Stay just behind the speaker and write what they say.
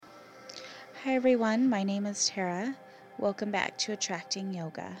Hi everyone, my name is Tara. Welcome back to Attracting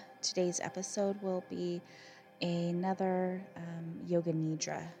Yoga. Today's episode will be another Yoga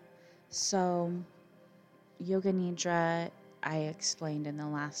Nidra. So, Yoga Nidra, I explained in the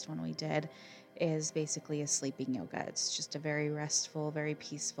last one we did, is basically a sleeping yoga. It's just a very restful, very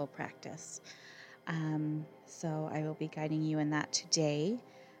peaceful practice. So I will be guiding you in that today.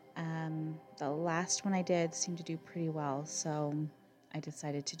 The last one I did seemed to do pretty well, so I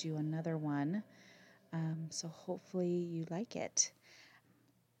decided to do another one. So hopefully you like it.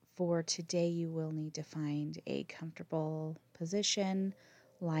 For today, you will need to find a comfortable position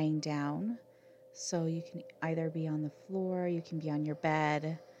lying down. So you can either be on the floor, you can be on your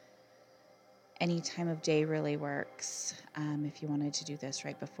bed. Any time of day really works. If you wanted to do this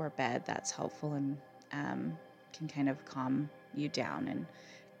right before bed, that's helpful and can kind of calm you down and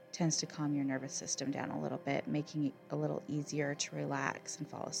tends to calm your nervous system down a little bit, making it a little easier to relax and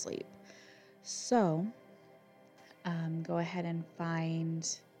fall asleep. So go ahead and find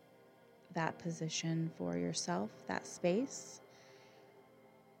that position for yourself, that space,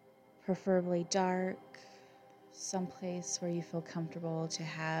 preferably dark, someplace where you feel comfortable to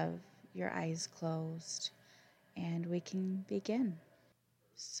have your eyes closed, and we can begin.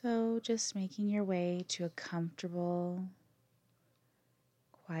 So just making your way to a comfortable,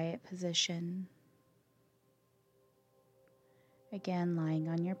 quiet position. Again, lying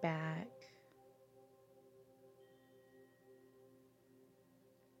on your back.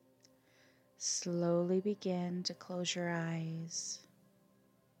 Slowly begin to close your eyes.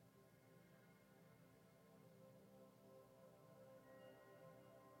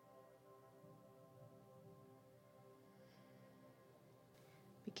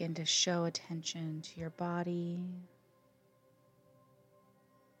 Begin to show attention to your body.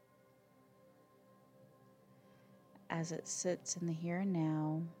 As it sits in the here and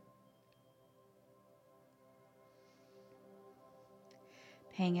now.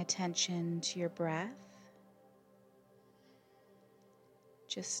 Paying attention to your breath.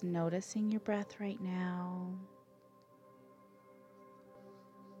 Just noticing your breath right now.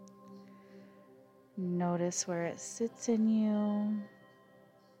 Notice where it sits in you.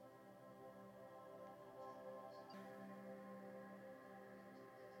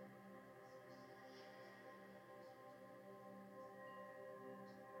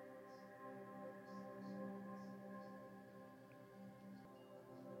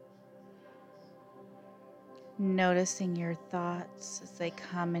 Noticing your thoughts as they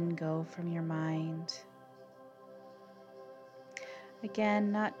come and go from your mind.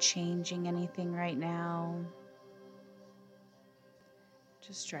 Again, not changing anything right now.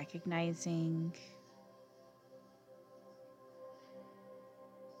 Just recognizing.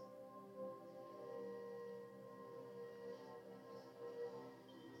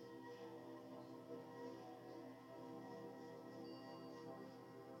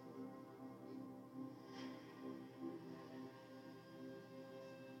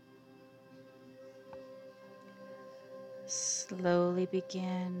 Slowly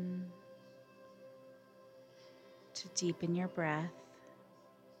begin to deepen your breath,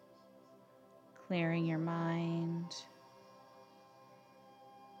 clearing your mind.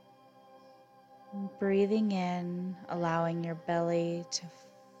 Breathing in, allowing your belly to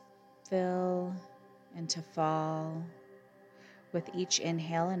fill and to fall with each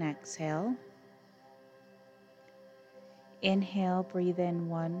inhale and exhale. Inhale, breathe in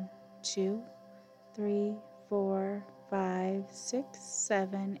 1, 2, 3, 4, 5, 6,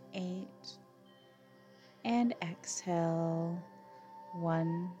 7, 8. And exhale,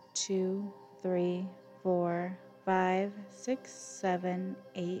 1, 2, 3, 4, 5, 6, 7,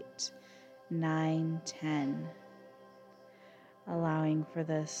 8, 9, 10. Allowing for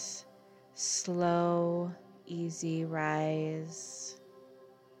this slow, easy rise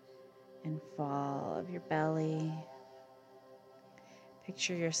and fall of your belly.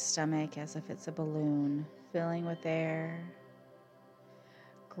 Picture your stomach as if it's a balloon, filling with air,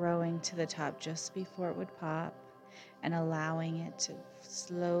 growing to the top just before it would pop, and allowing it to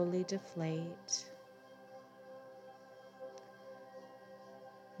slowly deflate.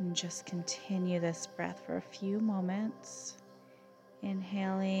 And just continue this breath for a few moments.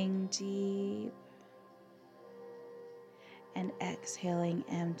 Inhaling deep and exhaling,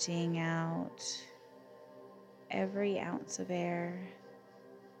 emptying out every ounce of air.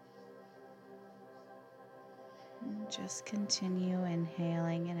 And just continue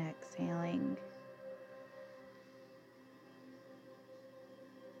inhaling and exhaling.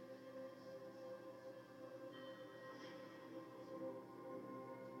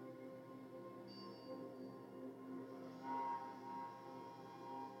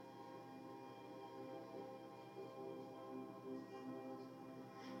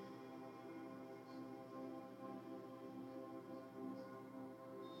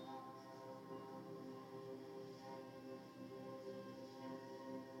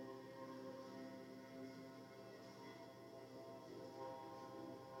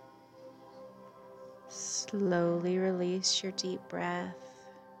 Slowly release your deep breath,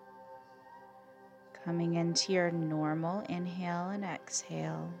 coming into your normal inhale and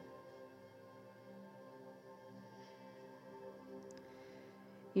exhale.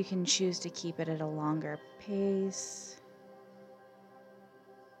 You can choose to keep it at a longer pace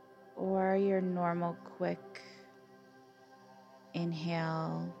or your normal quick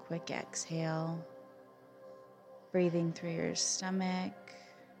inhale, quick exhale, breathing through your stomach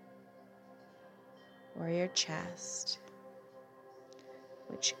or your chest,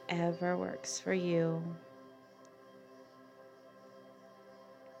 whichever works for you.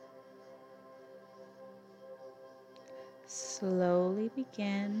 Slowly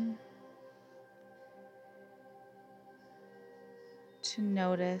begin to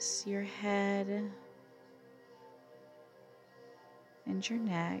notice your head and your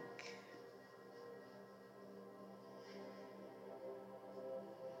neck.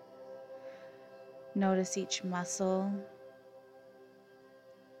 Notice each muscle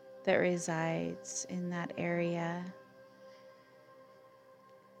that resides in that area.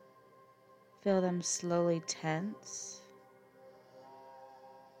 Feel them slowly tense,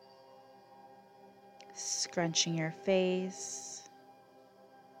 scrunching your face,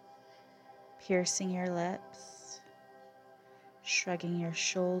 piercing your lips, shrugging your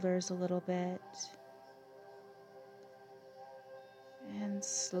shoulders a little bit, and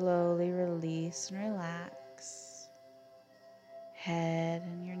slowly release and relax. Head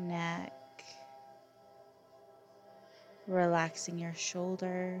and your neck, relaxing your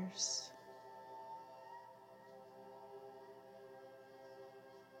shoulders.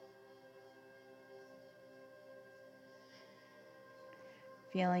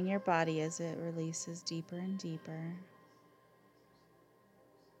 Feeling your body as it releases deeper and deeper.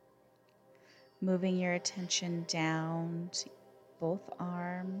 Moving your attention down to both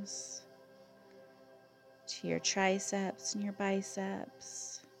arms, to your triceps and your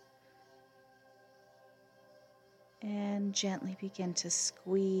biceps. And gently begin to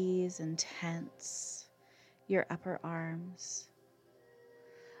squeeze and tense your upper arms,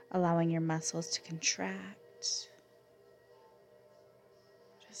 allowing your muscles to contract.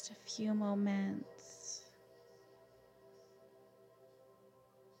 Just a few moments.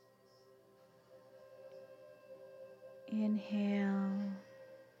 Inhale,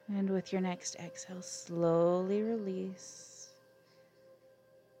 and with your next exhale, slowly release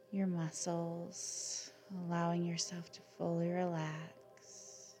your muscles, allowing yourself to fully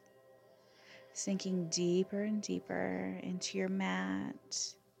relax, sinking deeper and deeper into your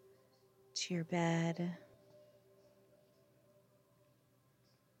mat, to your bed.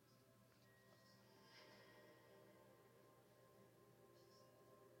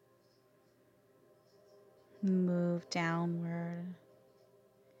 Move downward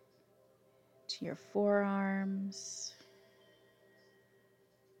to your forearms.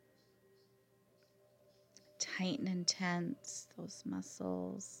 Tighten and tense those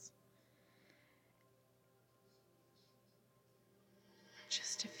muscles.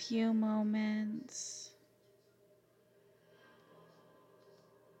 Just a few moments.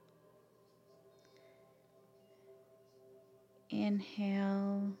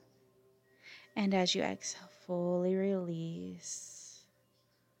 Inhale, and as you exhale, fully release.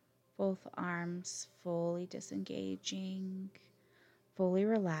 Both arms fully disengaging, fully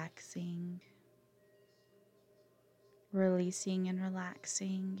relaxing, releasing and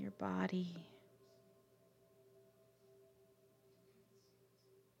relaxing your body.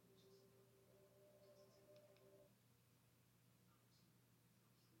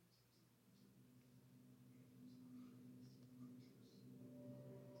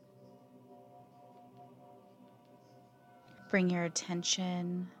 Bring your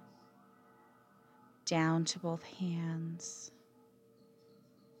attention down to both hands.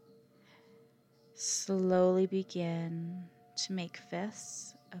 Slowly begin to make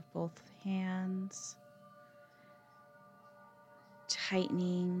fists of both hands,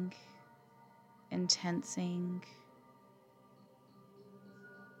 tightening and tensing.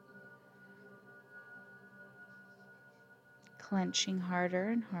 Clenching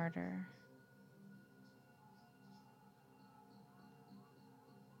harder and harder.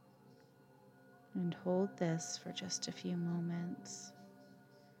 And hold this for just a few moments.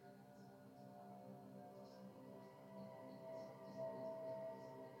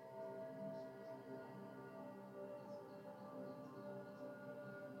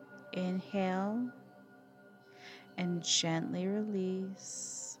 Inhale and gently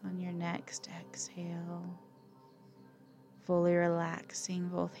release on your next exhale. Fully relaxing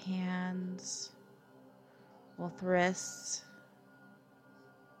both hands, both wrists,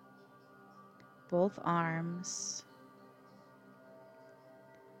 both arms,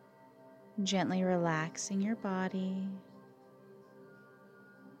 gently relaxing your body.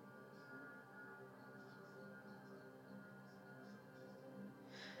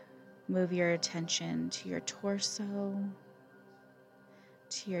 Move your attention to your torso,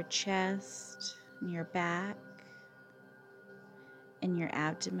 to your chest, and your back, and your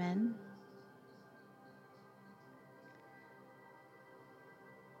abdomen.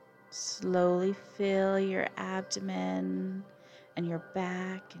 Slowly fill your abdomen and your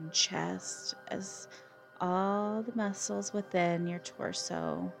back and chest as all the muscles within your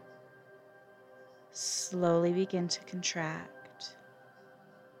torso slowly begin to contract.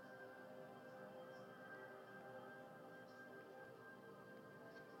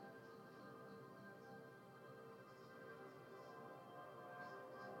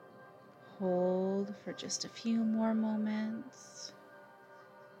 Hold for just a few more moments.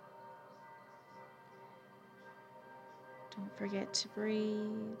 Don't forget to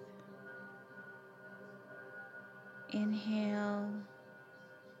breathe. Inhale.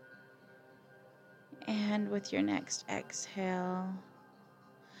 And with your next exhale,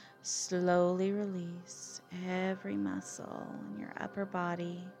 slowly release every muscle in your upper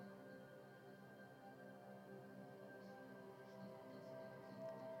body.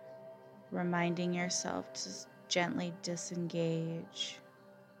 Reminding yourself to gently disengage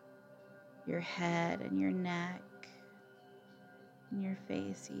your head and your neck and your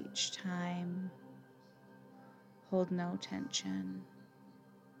face each time. Hold no tension.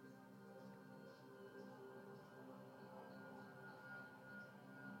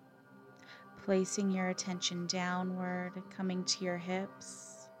 Placing your attention downward, coming to your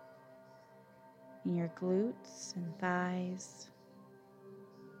hips, and your glutes and thighs.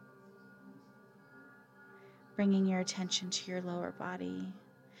 Bringing your attention to your lower body.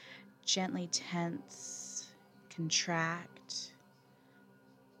 Gently tense, contract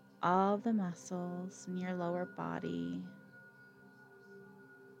all the muscles in your lower body.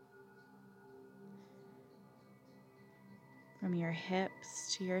 From your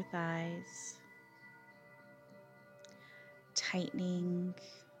hips to your thighs. Tightening,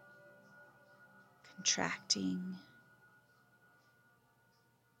 contracting,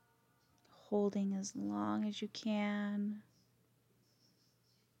 holding as long as you can.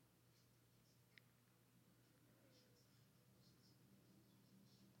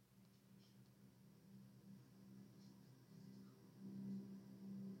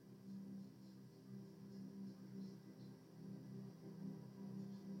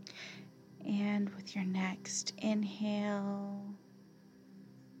 And with your next inhale,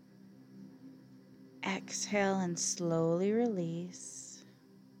 exhale and slowly release,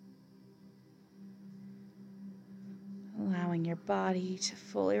 allowing your body to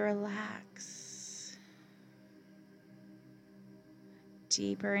fully relax,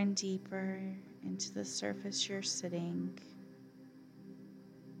 deeper and deeper into the surface you're sitting.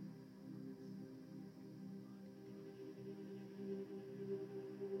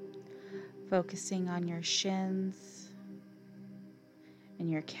 Focusing on your shins and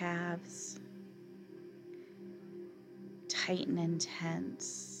your calves. Tighten and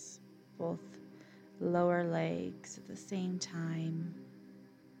tense both lower legs at the same time.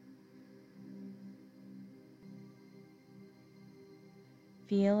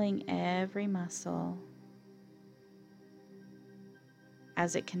 Feeling every muscle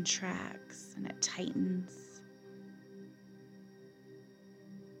as it contracts and it tightens.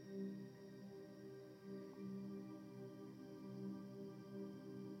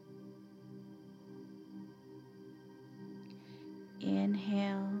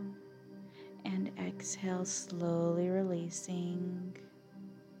 Inhale and exhale, slowly releasing,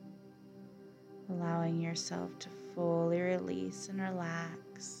 allowing yourself to fully release and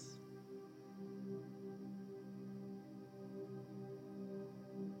relax.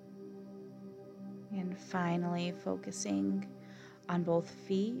 And finally, focusing on both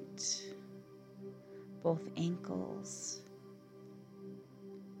feet, both ankles.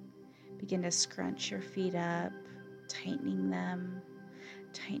 Begin to scrunch your feet up, tightening them,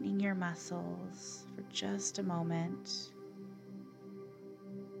 tightening your muscles for just a moment.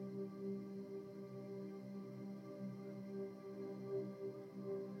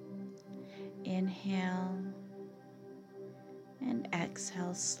 Inhale and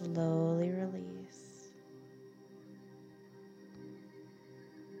exhale, slowly release.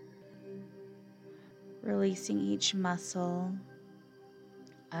 Releasing each muscle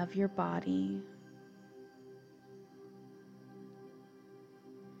of your body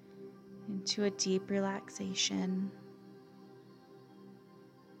into a deep relaxation.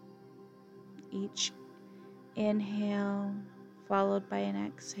 Each inhale, followed by an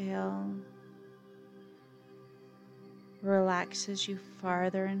exhale, relaxes you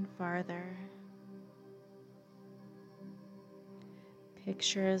farther and farther.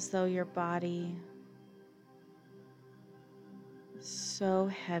 Picture as though your body is so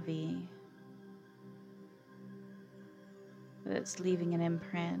heavy that it's leaving an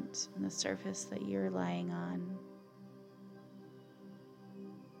imprint on the surface that you're lying on.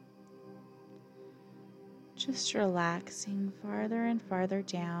 Just relaxing farther and farther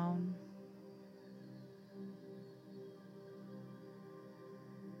down.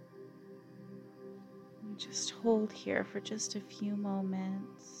 And just hold here for just a few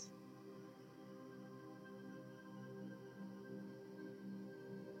moments.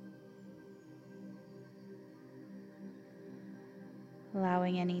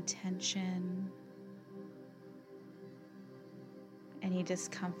 Allowing any tension, any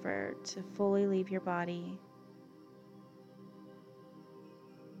discomfort to fully leave your body.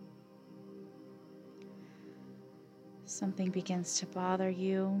 Something begins to bother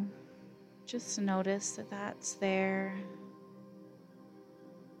you, just notice that that's there.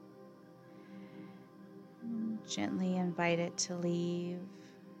 Gently invite it to leave.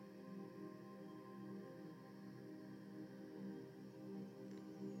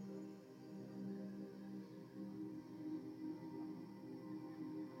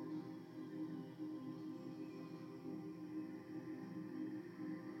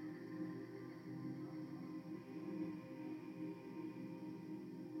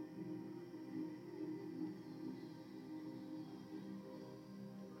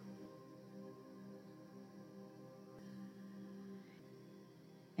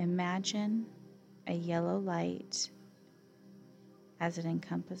 Imagine a yellow light as it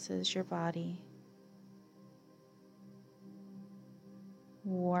encompasses your body,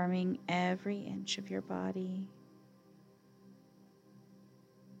 warming every inch of your body.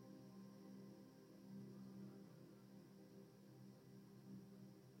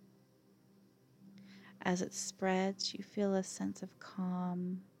 As it spreads, you feel a sense of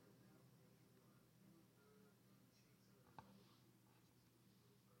calm.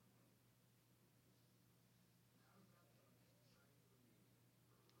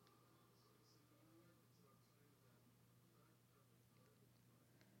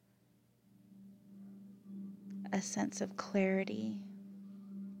 A sense of clarity.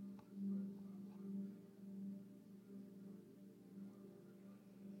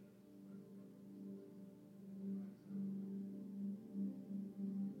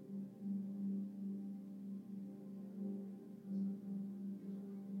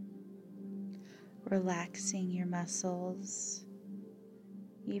 Relaxing your muscles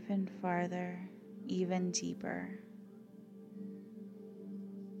even farther, even deeper.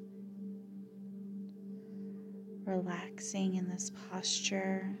 Relaxing in this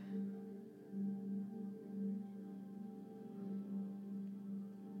posture.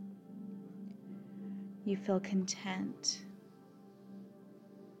 You feel content.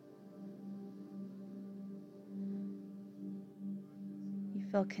 You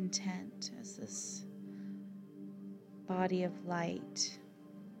feel content as this body of light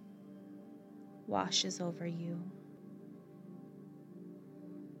washes over you.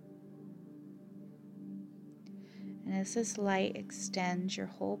 And as this light extends your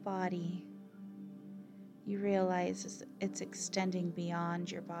whole body, you realize it's extending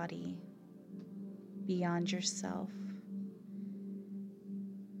beyond your body, beyond yourself.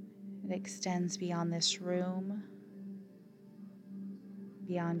 It extends beyond this room,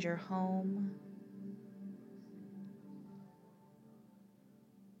 beyond your home.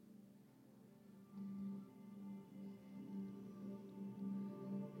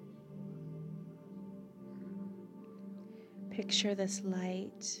 Picture this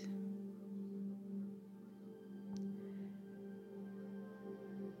light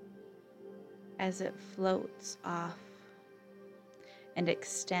as it floats off and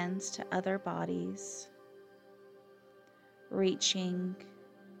extends to other bodies, reaching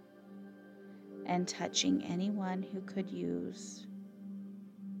and touching anyone who could use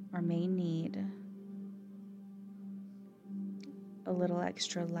or may need a little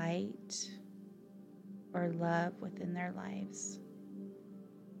extra light or love within their lives.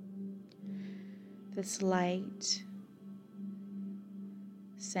 This light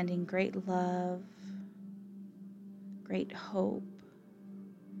sending great love, great hope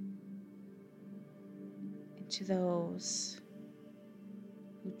into those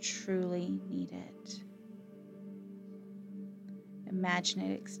who truly need it. Imagine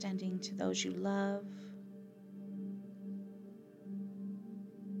it extending to those you love,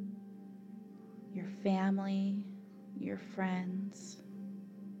 family, your friends,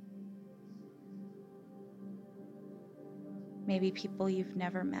 maybe people you've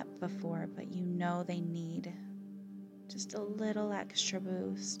never met before, but you know they need just a little extra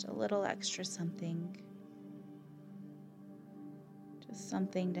boost, a little extra something, just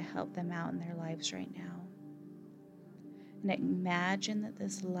something to help them out in their lives right now. And imagine that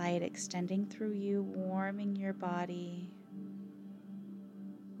this light extending through you, warming your body,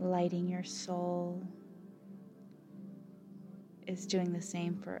 lighting your soul, is doing the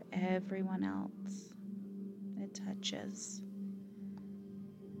same for everyone else it touches.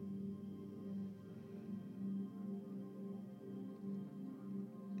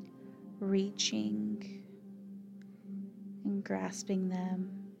 Reaching and grasping them,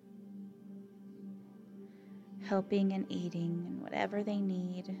 helping and aiding in whatever they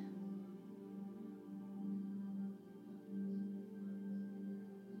need.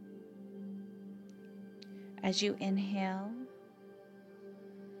 As you inhale,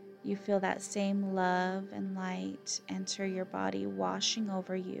 you feel that same love and light enter your body, washing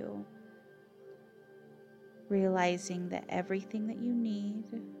over you, realizing that everything that you need,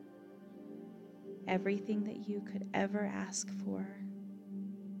 everything that you could ever ask for,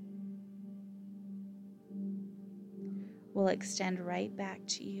 will extend right back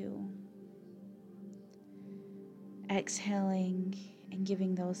to you. Exhaling and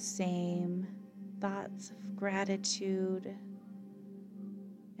giving those same thoughts of gratitude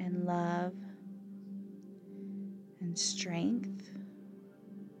and love and strength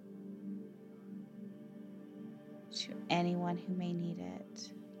to anyone who may need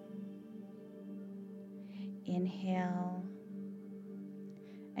it. Inhale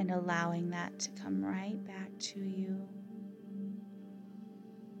and allowing that to come right back to you.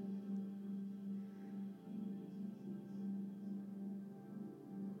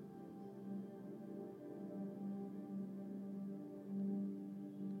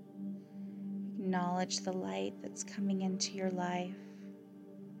 Acknowledge the light that's coming into your life,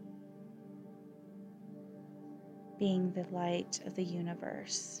 being the light of the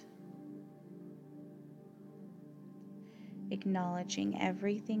universe. Acknowledging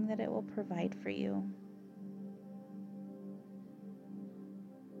everything that it will provide for you.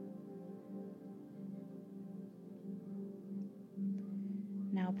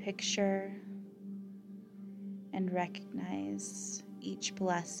 Now picture and recognize each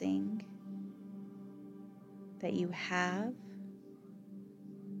blessing that you have,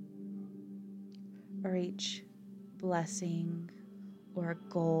 or each blessing or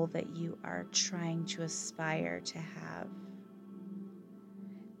goal that you are trying to aspire to have.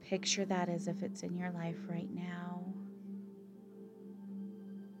 Picture that as if it's in your life right now.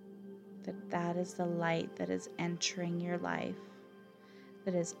 That is the light that is entering your life,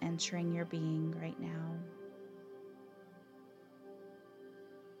 that is entering your being right now.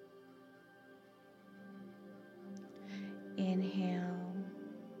 Inhale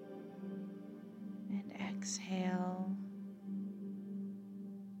and exhale.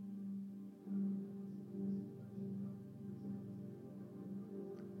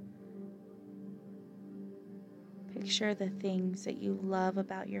 Picture the things that you love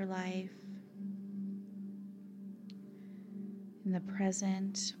about your life in the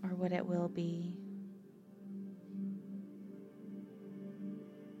present or what it will be.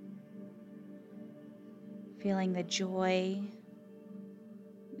 Feeling the joy,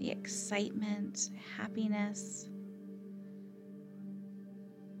 the excitement, happiness.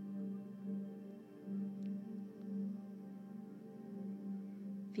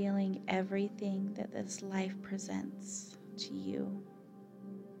 Feeling everything that this life presents to you.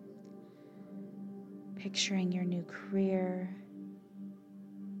 Picturing your new career,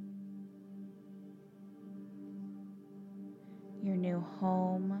 your new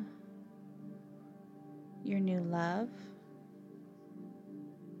home, your new love.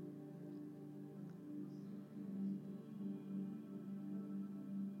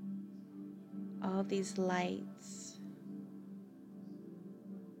 All of these lights,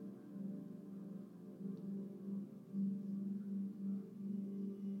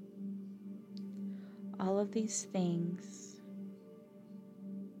 all of these things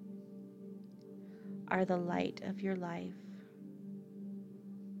are the light of your life.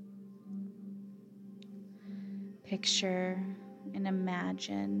 Picture and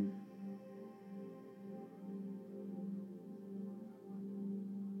imagine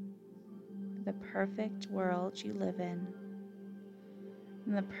the perfect world you live in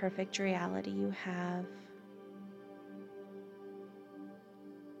and the perfect reality you have.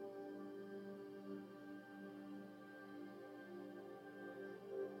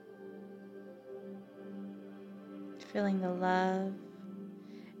 feeling the love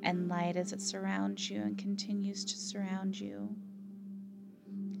and light as it surrounds you and continues to surround you.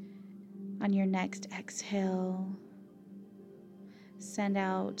 On your next exhale, send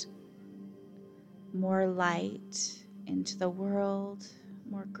out more light into the world,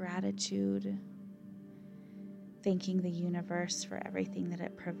 more gratitude, thanking the universe for everything that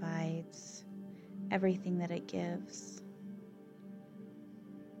it provides, everything that it gives.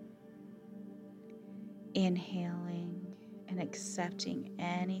 Inhaling and accepting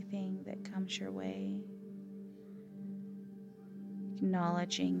anything that comes your way.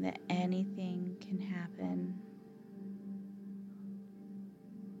 Acknowledging that anything can happen.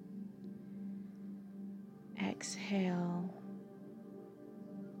 Exhale.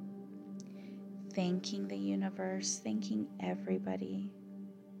 Thanking the universe, thanking everybody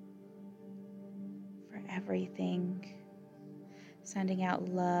for everything. Sending out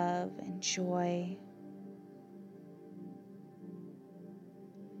love and joy.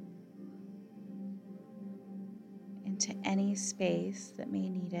 Into any space that may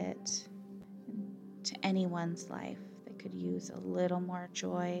need it, to anyone's life that could use a little more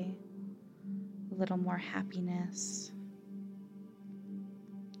joy, a little more happiness,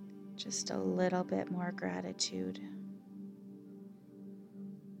 just a little bit more gratitude.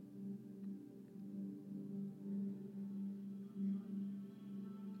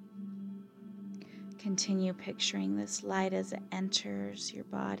 Continue picturing this light as it enters your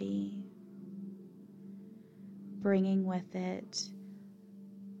body, bringing with it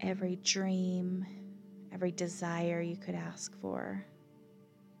every dream, every desire you could ask for,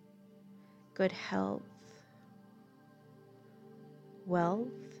 good health, wealth,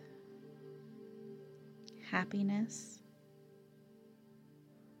 happiness.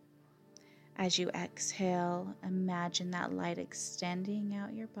 As you exhale, imagine that light extending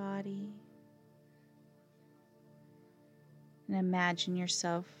out your body, and imagine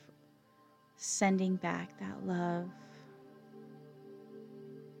yourself sending back that love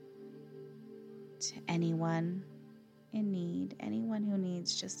to anyone in need, anyone who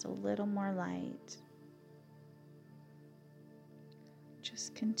needs just a little more light.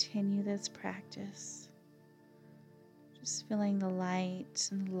 Just continue this practice, just feeling the light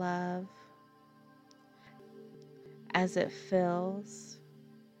and love as it fills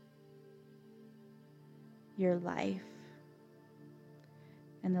your life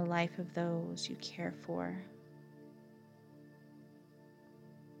and the life of those you care for.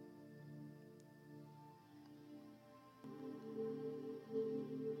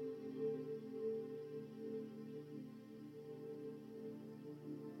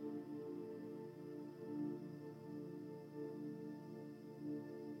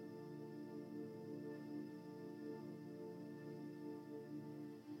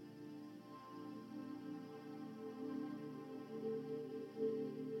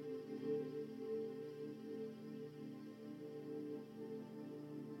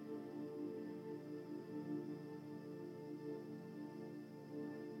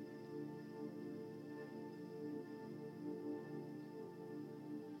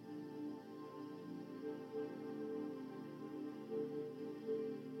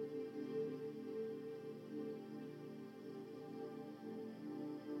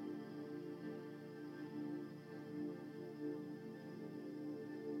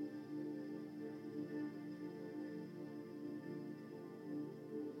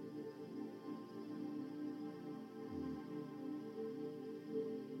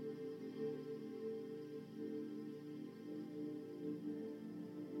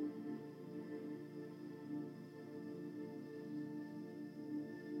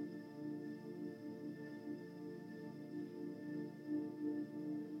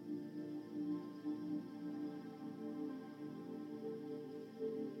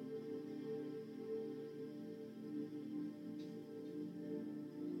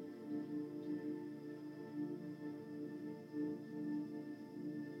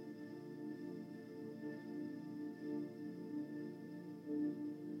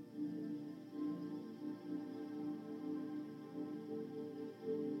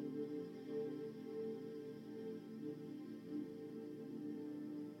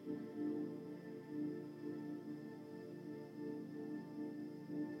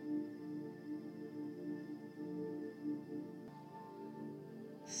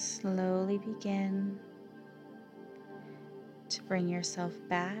 Slowly begin to bring yourself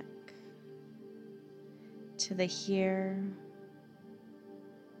back to the here,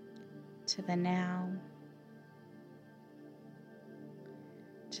 to the now,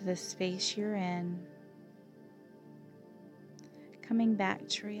 to the space you're in, coming back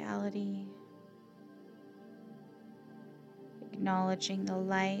to reality, acknowledging the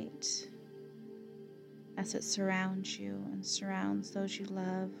light as it surrounds you and surrounds those you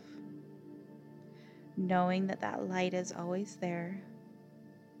love, knowing that that light is always there.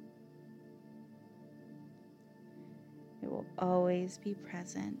 It will always be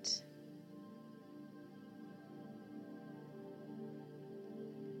present.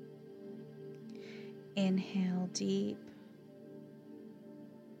 Inhale deep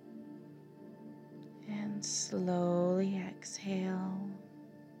and slowly exhale.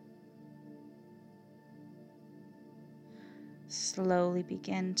 Slowly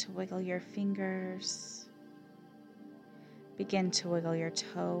begin to wiggle your fingers. Begin to wiggle your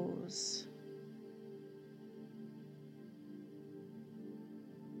toes.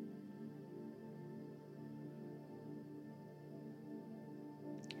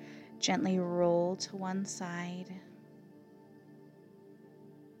 Gently roll to one side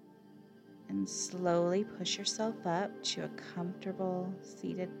and slowly push yourself up to a comfortable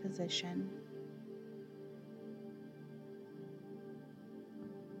seated position.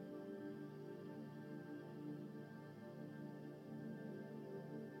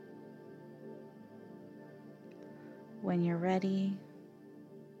 When you're ready,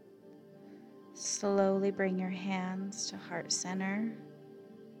 slowly bring your hands to heart center.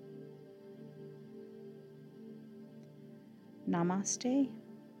 Namaste.